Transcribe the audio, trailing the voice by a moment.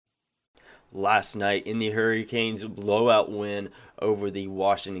last night in the Hurricanes' blowout win over the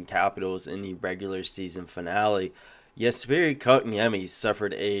Washington Capitals in the regular season finale. Jesperi Kotkaniemi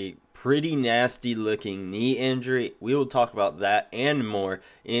suffered a pretty nasty looking knee injury. We will talk about that and more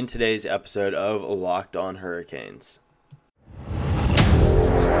in today's episode of Locked On Hurricanes.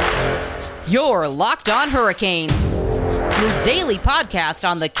 You're Locked On Hurricanes, your daily podcast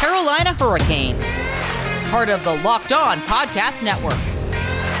on the Carolina Hurricanes. Part of the Locked On Podcast Network.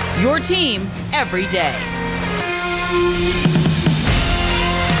 Your team every day.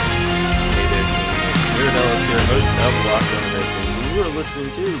 Jared Ellis here, host of Locked On Hurricanes, and you are listening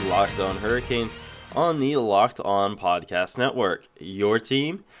to Locked On Hurricanes on the Locked On Podcast Network. Your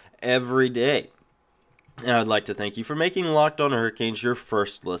team every day. And I'd like to thank you for making Locked On Hurricanes your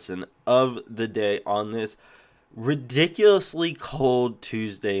first listen of the day on this ridiculously cold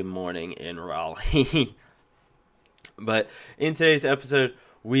Tuesday morning in Raleigh. But in today's episode,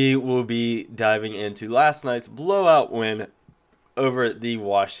 we will be diving into last night's blowout win over the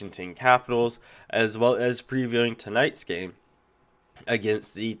Washington Capitals, as well as previewing tonight's game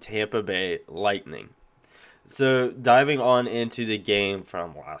against the Tampa Bay Lightning. So diving on into the game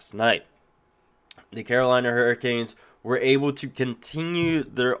from last night. The Carolina Hurricanes were able to continue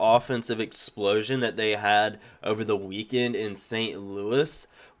their offensive explosion that they had over the weekend in St. Louis,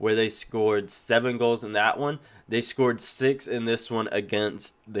 where they scored 7 goals in that one. They scored 6 in this one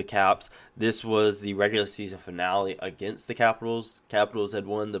against the Caps. This was the regular season finale against the Capitals. Capitals had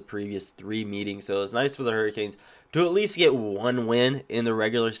won the previous 3 meetings, so it was nice for the Hurricanes to at least get one win in the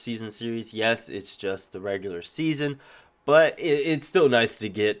regular season series. Yes, it's just the regular season, but it's still nice to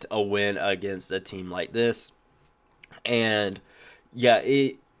get a win against a team like this. And yeah,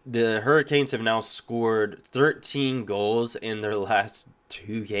 the Hurricanes have now scored 13 goals in their last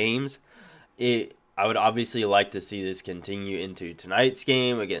 2 games. I would obviously like to see this continue into tonight's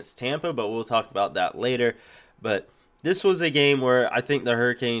game against Tampa, but we'll talk about that later. But this was a game where I think the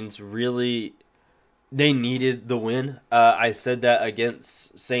Hurricanes really, they needed the win. I said that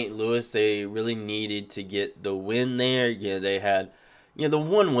against St. Louis, they really needed to get the win there. Yeah, they had, the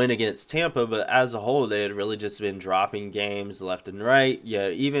one win against Tampa, but as a whole, they had really just been dropping games left and right. Yeah,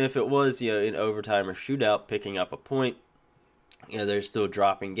 even if it was, in overtime or shootout, picking up a point, they're still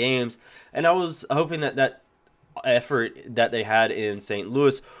dropping games. And I was hoping that effort that they had in St.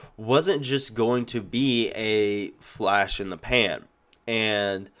 Louis wasn't just going to be a flash in the pan.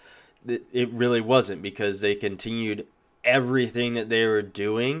 And it really wasn't, because they continued everything that they were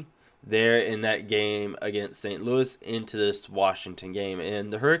doing there in that game against St. Louis into this Washington game.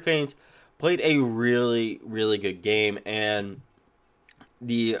 And the Hurricanes played a really, really good game. And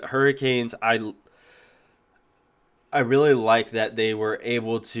the Hurricanes, I really like that they were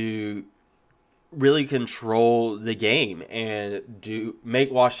able to really control the game and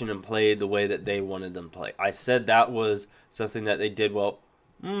make Washington play the way that they wanted them to play. I said that was something that they did well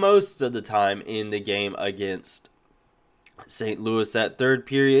most of the time in the game against St. Louis. That third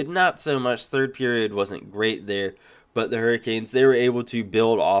period, not so much. Third period wasn't great there, but the Hurricanes, they were able to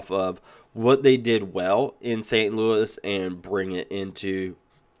build off of what they did well in St. Louis and bring it into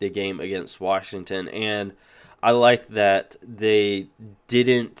the game against Washington. And I like that they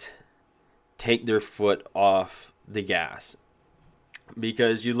didn't take their foot off the gas,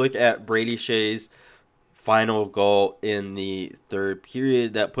 because you look at Brady Shea's final goal in the third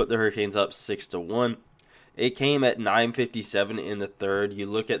period that put the Hurricanes up 6-1. It came at 9:57 in the third. You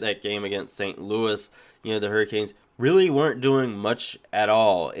look at that game against St. Louis, the Hurricanes really weren't doing much at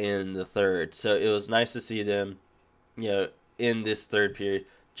all in the third. So it was nice to see them, in this third period,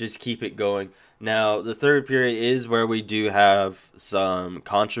 just keep it going. Now, the third period is where we do have some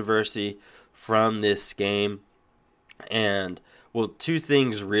controversy from this game. And, well, 2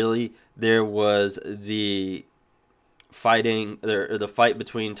 things really. There was the fight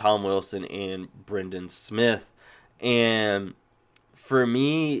between Tom Wilson and Brendan Smith. And for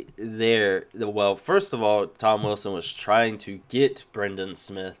me first of all, Tom Wilson was trying to get Brendan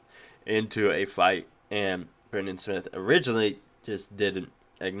Smith into a fight, and Brendan Smith originally just didn't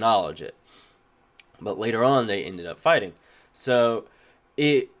acknowledge it. But later on, they ended up fighting. So,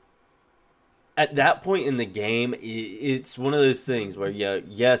 at that point in the game, it's one of those things where,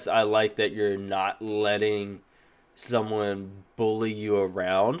 yes, I like that you're not letting someone bully you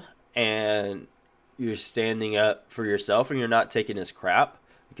around, and you're standing up for yourself, and you're not taking his crap,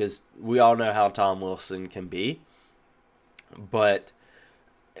 because we all know how Tom Wilson can be. But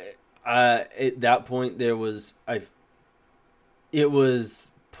at that point, it was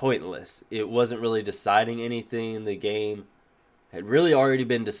pointless. It wasn't really deciding anything. The game had really already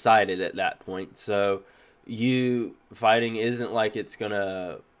been decided at that point. So you fighting isn't like it's going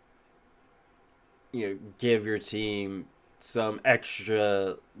to give your team some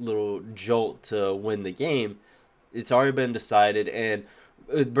extra little jolt to win the game. It's already been decided, and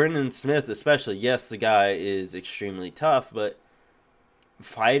with Brendan Smith especially, yes, the guy is extremely tough, but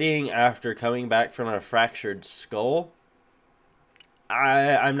fighting after coming back from a fractured skull,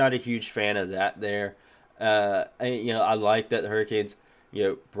 I'm not a huge fan of that there. I like that the Hurricanes,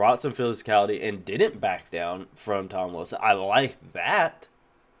 brought some physicality and didn't back down from Tom Wilson. I like that.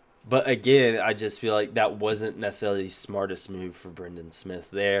 But again, I just feel like that wasn't necessarily the smartest move for Brendan Smith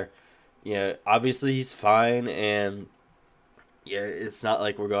there. Obviously he's fine, and it's not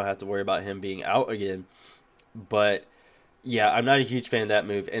like we're going to have to worry about him being out again. But yeah, I'm not a huge fan of that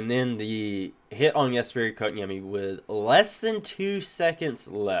move. And then the hit on Jesperi Kotkaniemi with less than 2 seconds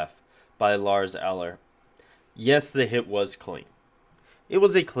left by Lars Eller. Yes, the hit was clean. It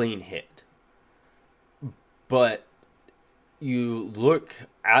was a clean hit. But you look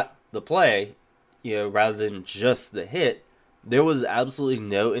at the play, rather than just the hit, there was absolutely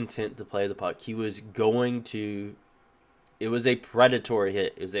no intent to play the puck. He was going to... It was a predatory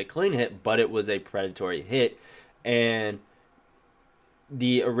hit. It was a clean hit, but it was a predatory hit. And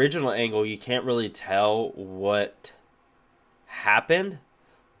the original angle, you can't really tell what happened,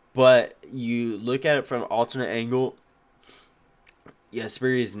 but you look at it from an alternate angle,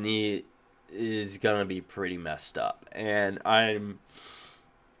 Jesperi's knee is going to be pretty messed up. And I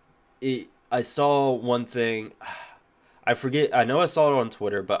saw one thing, I forget, I know I saw it on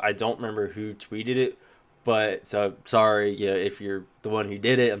Twitter, but I don't remember who tweeted it. But, so, sorry, if you're the one who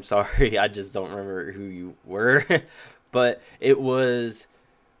did it, I'm sorry, I just don't remember who you were. But it was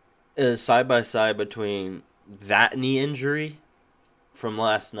a side-by-side between that knee injury from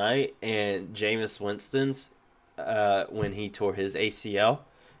last night and Jameis Winston's when he tore his ACL.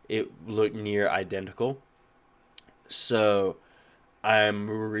 It looked near identical. So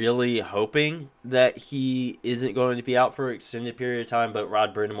I'm really hoping that he isn't going to be out for an extended period of time, but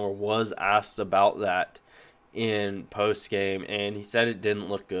Rod Brind'Amour was asked about that in post-game, and he said it didn't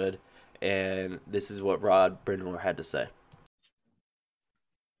look good, and this is what Rod Brind'Amour had to say.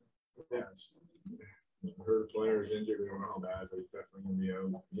 Yes. Her player is injured. We don't know how bad, but he's definitely going to be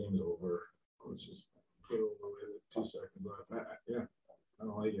out. The game's over. Let's just put it over with 2 seconds left. I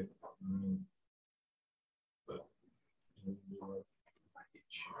don't like it. But have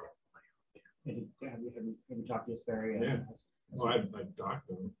you talked to Jesperi? Yeah. Well, I talked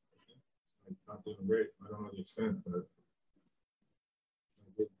to him. I talked to him great. I don't know the extent, but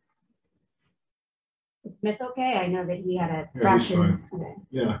Is Smith okay? I know that he had a Yeah, crash. he's fine. Okay.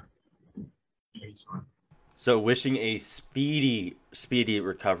 yeah, he's fine. So wishing a speedy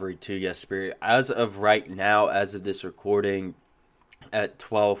recovery to Jesperi. As of right now, as of this recording, at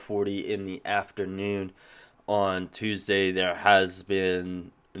 12:40 in the afternoon on Tuesday, there has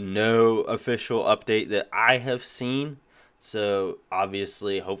been no official update that I have seen. So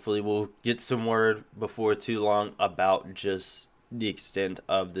obviously, hopefully we'll get some word before too long about just the extent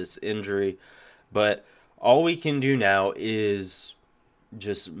of this injury. But all we can do now is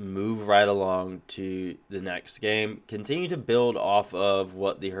just move right along to the next game. Continue to build off of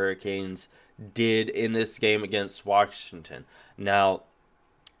what the Hurricanes did in this game against Washington. Now,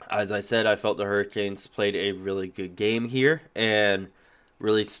 as I said, I felt the Hurricanes played a really good game here and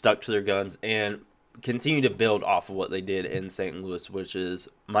really stuck to their guns and continue to build off of what they did in St. Louis, which is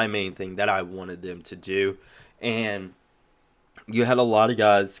my main thing that I wanted them to do. And you had a lot of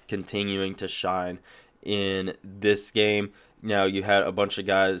guys continuing to shine in this game. Now, you had a bunch of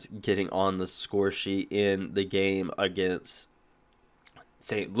guys getting on the score sheet in the game against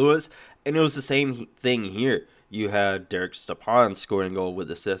St. Louis, and it was the same thing here. You had Derek Stepan scoring a goal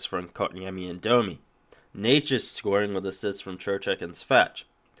with assists from Kotkaniemi and Domi. Necas scoring with assists from Trocheck and Svetch.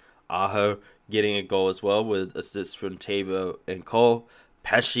 Aho getting a goal as well with assists from Teuvo and Cole.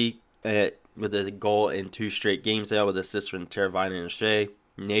 Pesce with a goal in 2 straight games now with assists from Teravainen and Shea.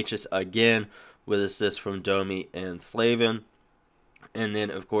 Necas again with assists from Domi and Slavin. And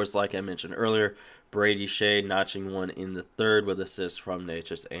then, of course, like I mentioned earlier, Brady Shea notching one in the third with assists from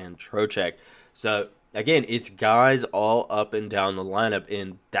Necas and Trocheck. So, again, it's guys all up and down the lineup,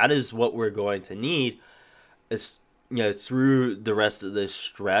 and that is what we're going to need through the rest of this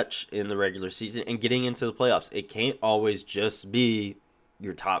stretch in the regular season and getting into the playoffs. It can't always just be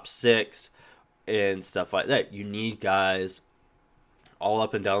your top 6 and stuff like that. You need guys all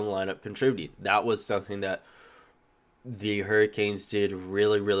up and down the lineup contributing. That was something that the Hurricanes did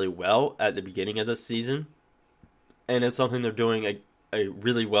really, really well at the beginning of the season, and it's something they're doing a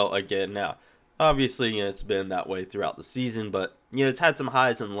really well again now. Obviously, it's been that way throughout the season, but it's had some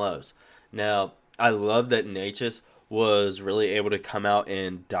highs and lows. Now, I love that Necas was really able to come out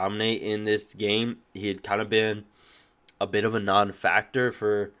and dominate in this game. He had kind of been a bit of a non-factor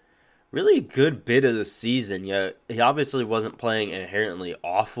for really a good bit of the season. Yeah, he obviously wasn't playing inherently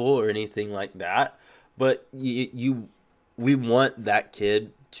awful or anything like that, but we want that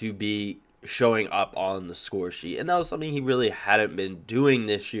kid to be showing up on the score sheet, and that was something he really hadn't been doing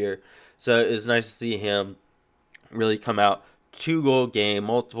this year. So it was nice to see him really come out, 2-goal game,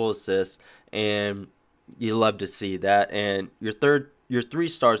 multiple assists, and you love to see that. And your 3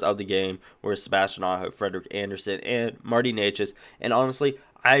 stars of the game were Sebastian Aho, Frederick Anderson, and Marty Necas. And honestly,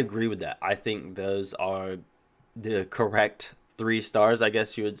 I agree with that. I think those are the correct 3 stars, I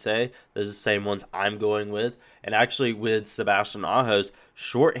guess you would say. Those are the same ones I'm going with. And actually, with Sebastian Aho's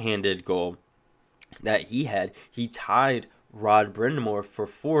shorthanded goal that he had, he tied Rod Brindamore for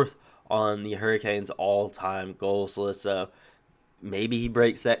 4th on the Hurricanes' all-time goals list. So maybe he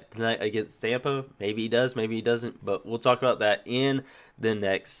breaks that tonight against Tampa. Maybe he does, maybe he doesn't. But we'll talk about that in the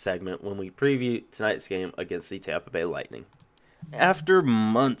next segment when we preview tonight's game against the Tampa Bay Lightning. After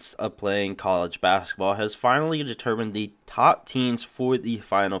months of playing college basketball has finally determined the top teams for the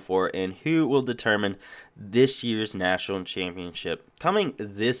Final Four and who will determine this year's national championship. Coming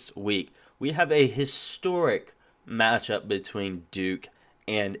this week, we have a historic matchup between Duke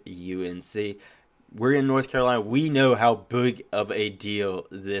and UNC. We're in North Carolina. We know how big of a deal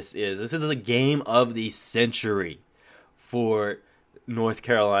this is. This is a game of the century for North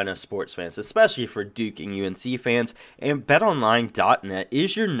Carolina sports fans, especially for Duke and UNC fans. And BetOnline.net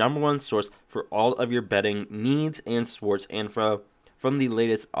is your #1 source for all of your betting needs and sports info. From the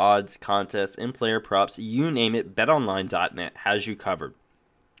latest odds, contests, and player props, you name it, BetOnline.net has you covered.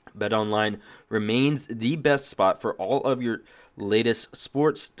 BetOnline remains the best spot for all of your latest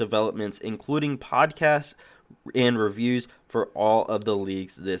sports developments, including podcasts and reviews for all of the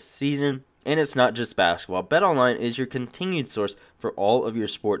leagues this season. And it's not just basketball. BetOnline is your continued source for all of your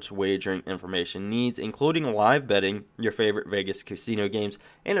sports wagering information needs, including live betting, your favorite Vegas casino games,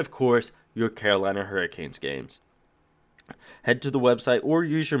 and of course, your Carolina Hurricanes games. Head to the website or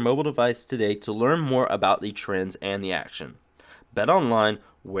use your mobile device today to learn more about the trends and the action. BetOnline,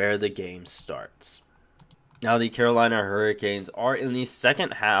 where the game starts. Now, the Carolina Hurricanes are in the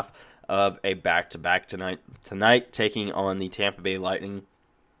second half of a back-to-back tonight, taking on the Tampa Bay Lightning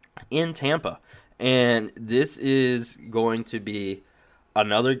in Tampa. And this is going to be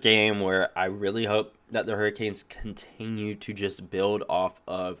another game where I really hope that the Hurricanes continue to just build off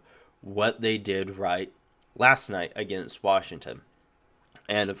of what they did right last night against Washington.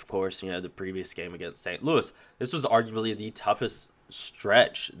 And of course, the previous game against St. Louis. This was arguably the toughest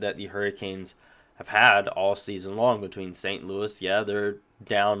stretch that the Hurricanes have had all season long between St. Louis. Yeah, they're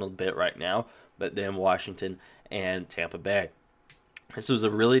down a bit right now, but then Washington and Tampa Bay. This was a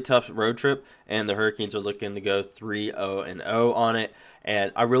really tough road trip, and the Hurricanes are looking to go 3-0-0 on it,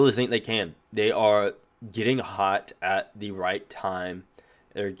 and I really think they can. They are getting hot at the right time.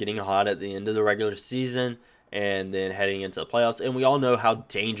 They're getting hot at the end of the regular season and then heading into the playoffs, and we all know how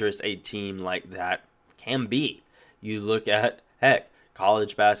dangerous a team like that can be. You look at,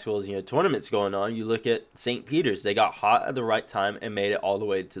 college basketball's tournaments going on. You look at St. Peter's. They got hot at the right time and made it all the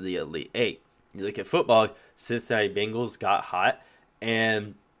way to the Elite Eight. You look at football, Cincinnati Bengals got hot,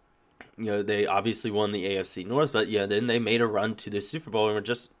 and they obviously won the AFC North, but then they made a run to the Super Bowl and were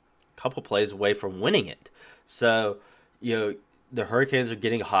just a couple plays away from winning it. So the Hurricanes are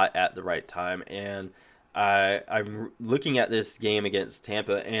getting hot at the right time, and I'm looking at this game against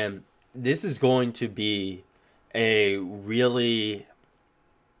Tampa, and this is going to be a really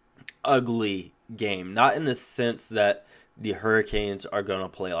ugly game. Not in the sense that the Hurricanes are going to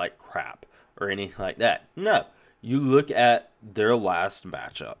play like crap or anything like that. No. You look at their last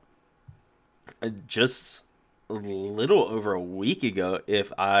matchup, just a little over a week ago,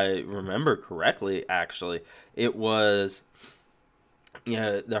 if I remember correctly, actually. It was,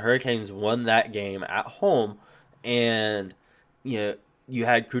 the Hurricanes won that game at home, and, you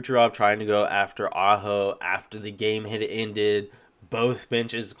had Kucherov trying to go after Aho after the game had ended, both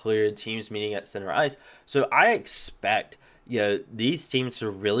benches cleared, teams meeting at center ice. So I expect, these teams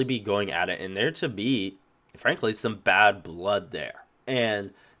to really be going at it, and there to be, frankly, some bad blood there.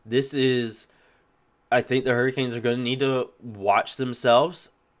 And this is, I think the Hurricanes are going to need to watch themselves.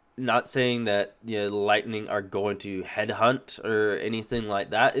 Not saying that the Lightning are going to headhunt or anything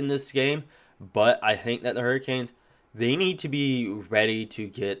like that in this game, but I think that the Hurricanes, they need to be ready to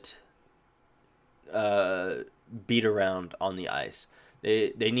get beat around on the ice.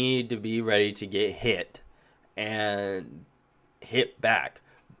 They need to be ready to get hit and hit back,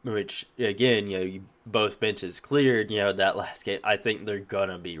 which, again, both benches cleared, that last game. I think they're going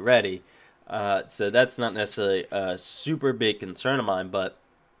to be ready. So that's not necessarily a super big concern of mine, but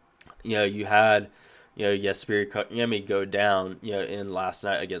you had Jesperi Kotkaniemi go down in last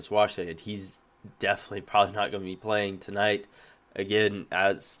night against Washington. He's definitely probably not going to be playing tonight. Again,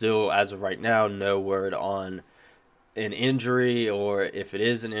 as of right now, no word on an injury, or if it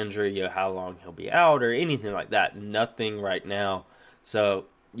is an injury, how long he'll be out or anything like that. Nothing right now. So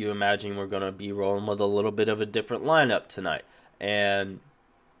you imagine we're going to be rolling with a little bit of a different lineup tonight. And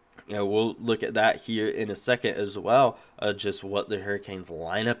we'll look at that here in a second as well, just what the Hurricanes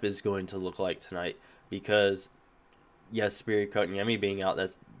lineup is going to look like tonight. Because, Jesperi Kotkaniemi being out,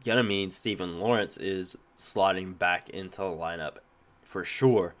 that's going to mean Steven Lorentz is slotting back into the lineup for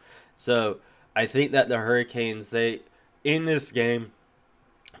sure. So I think that the Hurricanes, in this game,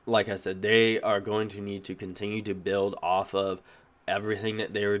 like I said, they are going to need to continue to build off of everything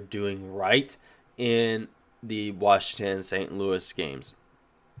that they were doing right in the Washington and St. Louis games.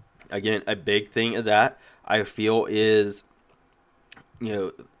 Again, a big thing of that, I feel, is,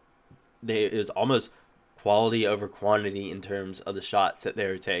 is almost quality over quantity in terms of the shots that they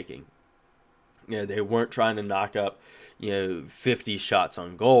were taking. They weren't trying to knock up, 50 shots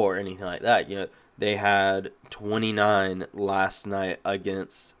on goal or anything like that. They had 29 last night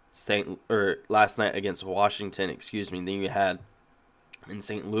against Washington, Then you had in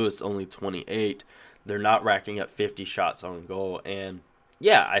St. Louis only 28. They're not racking up 50 shots on goal. And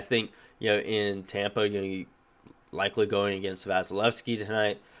yeah, I think, in Tampa, you likely going against Vasilevsky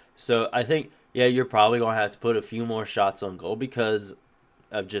tonight. So I think, you're probably going to have to put a few more shots on goal because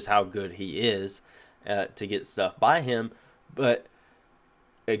of just how good he is to get stuff by him. But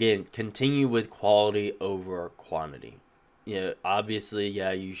again, continue with quality over quantity. Obviously,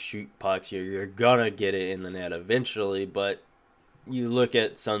 you shoot pucks, you're going to get it in the net eventually, but you look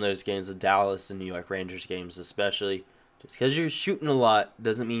at some of those games, the Dallas and New York Rangers games especially, just because you're shooting a lot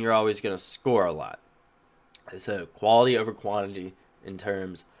doesn't mean you're always going to score a lot. So quality over quantity in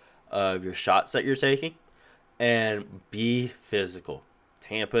terms of your shots that you're taking, and be physical.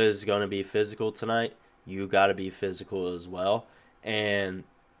 Tampa is going to be physical tonight. You got to be physical as well. And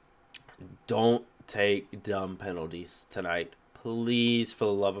don't take dumb penalties tonight. Please, for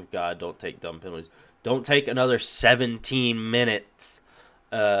the love of God, don't take dumb penalties. Don't take another 17 minutes,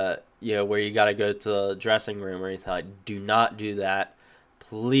 where you got to go to the dressing room or anything. Do not do that.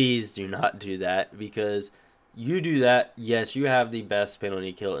 Please do not do that, because you do that, yes, you have the best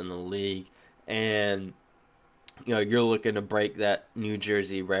penalty kill in the league, and you're looking to break that New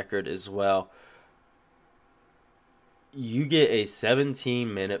Jersey record as well. You get a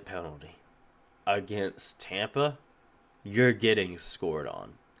 17-minute penalty against Tampa, you're getting scored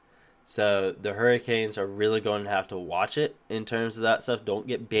on. So the Hurricanes are really going to have to watch it in terms of that stuff. Don't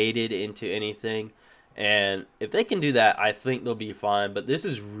get baited into anything. And if they can do that, I think they'll be fine. But this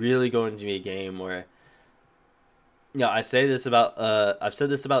is really going to be a game where, I've said this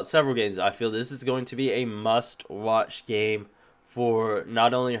about several games. I feel this is going to be a must-watch game for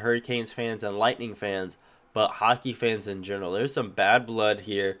not only Hurricanes fans and Lightning fans, but hockey fans in general. There's some bad blood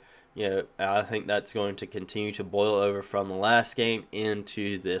here. I think that's going to continue to boil over from the last game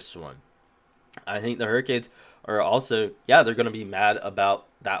into this one. I think the Hurricanes are also, they're going to be mad about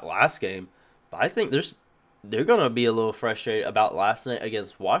that last game, but I think they're going to be a little frustrated about last night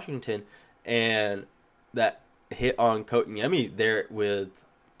against Washington and that hit on Kotkaniemi there with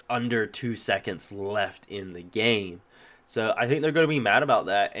under 2 seconds left in the game. So I think they're going to be mad about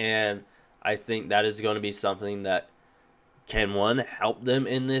that, and I think that is going to be something that can, one, help them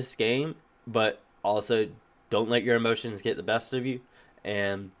in this game, but also don't let your emotions get the best of you,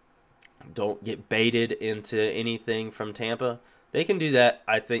 and don't get baited into anything from Tampa. They can do that.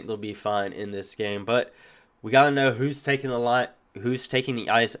 I think they'll be fine in this game, but we got to know who's taking the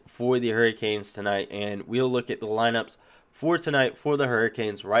ice for the Hurricanes tonight, and we'll look at the lineups for tonight for the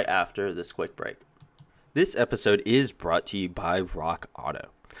Hurricanes right after this quick break. This episode is brought to you by Rock Auto.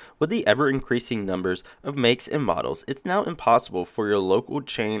 With the ever-increasing numbers of makes and models, it's now impossible for your local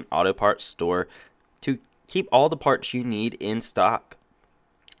chain auto parts store to keep all the parts you need in stock.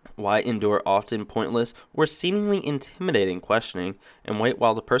 Why endure often pointless or seemingly intimidating questioning and wait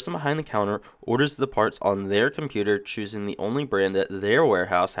while the person behind the counter orders the parts on their computer, choosing the only brand that their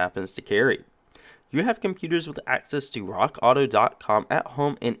warehouse happens to carry? You have computers with access to rockauto.com at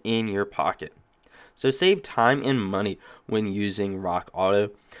home and in your pocket. So save time and money when using Rock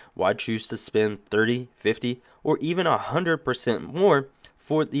Auto. Why choose to spend 30, 50, or even 100% more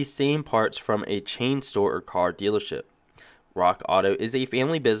for the same parts from a chain store or car dealership? Rock Auto is a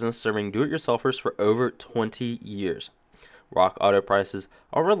family business serving do-it-yourselfers for over 20 years. Rock Auto prices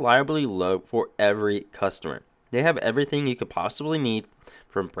are reliably low for every customer. They have everything you could possibly need,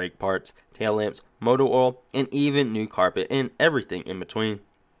 from brake parts, tail lamps, motor oil, and even new carpet and everything in between.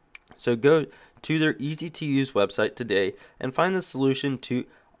 So go to their easy-to-use website today and find the solution to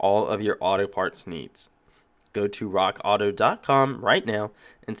all of your auto parts needs. Go to rockauto.com right now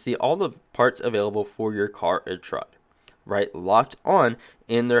and see all the parts available for your car or truck. Write Locked On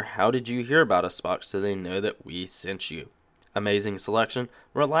in their How Did You Hear About Us box so they know that we sent you. Amazing selection,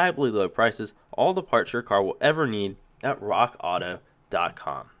 reliably low prices, all the parts your car will ever need at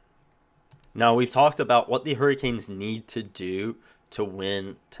rockauto.com. Now, we've talked about what the Hurricanes need to do to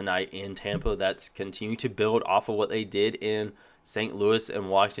win tonight in Tampa. That's continue to build off of what they did in St. Louis and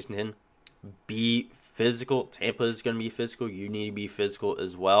Washington. Be physical. Tampa is going to be physical. You need to be physical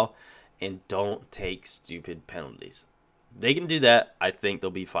as well. And don't take stupid penalties. They can do that. I think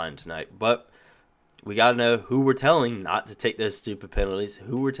they'll be fine tonight. But we got to know who we're telling not to take those stupid penalties,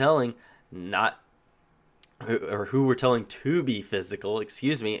 who we're telling who we're telling to be physical,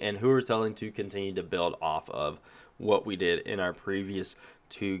 and who we're telling to continue to build off of what we did in our previous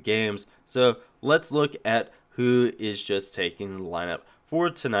 2 games. So let's look at who is just taking the lineup for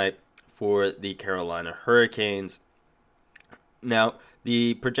tonight for the Carolina Hurricanes. Now,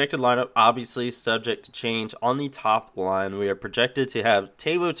 the projected lineup obviously subject to change. On the top line, we are projected to have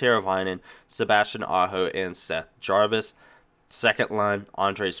Teuvo Teravainen, Sebastian Aho, and Seth Jarvis. Second line,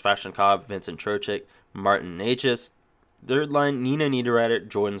 Andrei Svechnikov, Vincent Trocheck, Martin Necas. Third line, Nino Niederreiter,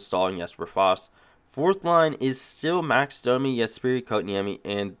 Jordan Staal, and Jesper Foss. Fourth line is still Max Domi, Jesperi Kotkaniemi,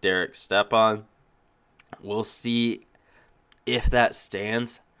 and Derek Stepan. We'll see if that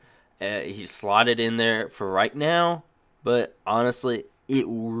stands. He's slotted in there for right now, but honestly, it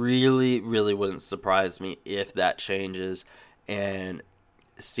really, really wouldn't surprise me if that changes and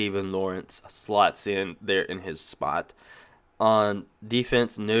Steven Lawrence slots in there in his spot. On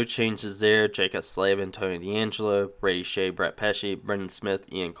defense, no changes there. Jacob Slavin, Tony DeAngelo, Brady Shea, Brett Pesce, Brendan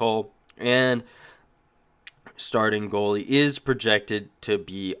Smith, Ian Cole, and starting goalie is projected to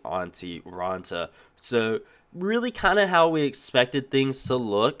be Antti Raanta. So really kind of how we expected things to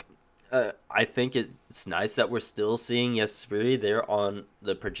look. I think it's nice that we're still seeing Jesperi there on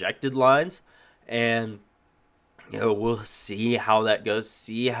the projected lines. And, we'll see how that goes,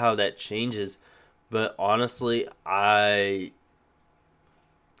 see how that changes. But honestly, hopefully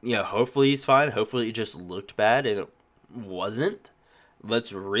he's fine. Hopefully it just looked bad and it wasn't.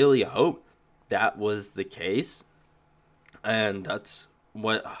 Let's really hope that was the case. And that's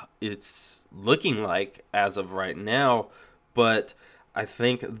what it's looking like as of right now. But I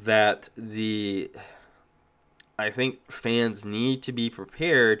think that fans need to be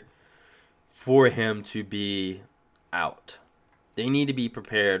prepared for him to be out. They need to be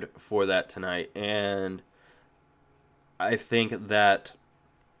prepared for that tonight. And I think that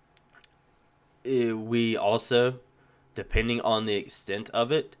we also, depending on the extent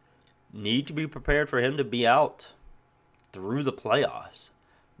of it, need to be prepared for him to be out through the playoffs.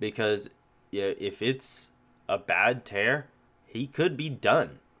 Because if it's a bad tear, he could be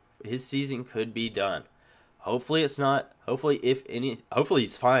done. His season could be done. Hopefully it's not. Hopefully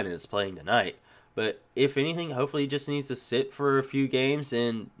he's fine and is playing tonight. But if anything, hopefully he just needs to sit for a few games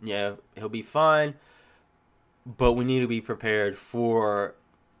and he'll be fine. But we need to be prepared for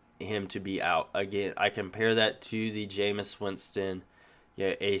him to be out. Again, I compare that to the Jameis Winston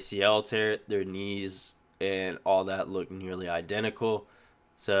ACL tear. Their knees and all that look nearly identical.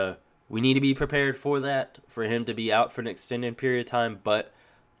 So we need to be prepared for that, for him to be out for an extended period of time. But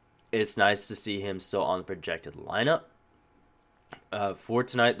it's nice to see him still on the projected lineup. For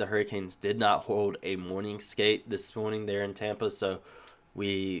tonight, the Hurricanes did not hold a morning skate this morning there in Tampa, so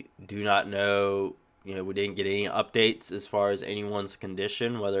we do not know. We didn't get any updates as far as anyone's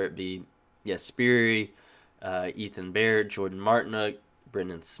condition, whether it be Jesperi, Ethan Bear, Jordan Martinook,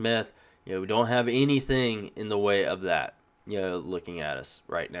 Brendan Smith. We don't have anything in the way of that, looking at us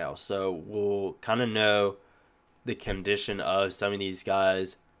right now. So we'll kind of know the condition of some of these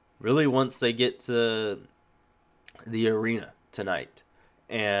guys really once they get to the arena tonight.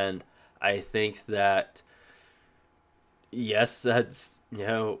 And I think that, yes, that's,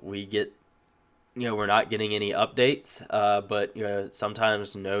 we get, we're not getting any updates, but,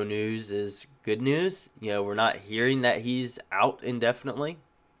 sometimes no news is good news. We're not hearing that he's out indefinitely,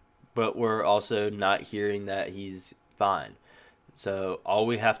 but we're also not hearing that he's fine. So all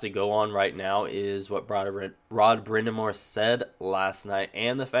we have to go on right now is what Rod Brind'Amour said last night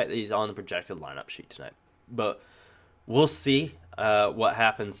and the fact that he's on the projected lineup sheet tonight. But we'll see what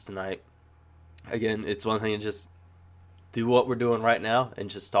happens tonight. Again, it's one thing to just do what we're doing right now and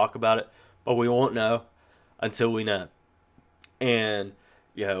just talk about it, but we won't know until we know. And,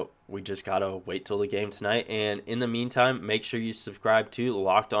 we just got to wait till the game tonight. And in the meantime, make sure you subscribe to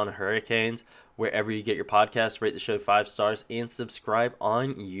Locked On Hurricanes wherever you get your podcasts. Rate the show 5 stars and subscribe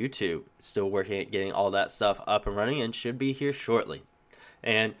on YouTube. Still working at getting all that stuff up and running and should be here shortly.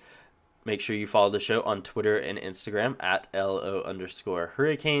 And make sure you follow the show on Twitter and Instagram at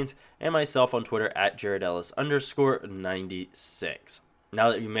LO_Hurricanes and myself on Twitter at JaredEllis_96. Now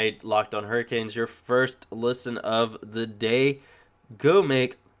that you made Locked On Hurricanes your first listen of the day, go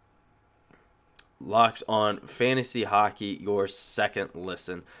make Locked On Fantasy Hockey your second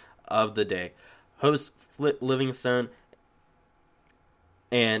listen of the day. Host Flip Livingstone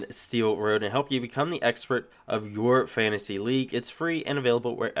and Steel Road and help you become the expert of your fantasy league. It's free and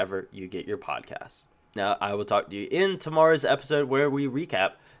available wherever you get your podcasts. Now, I will talk to you in tomorrow's episode where we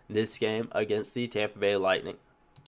recap this game against the Tampa Bay Lightning.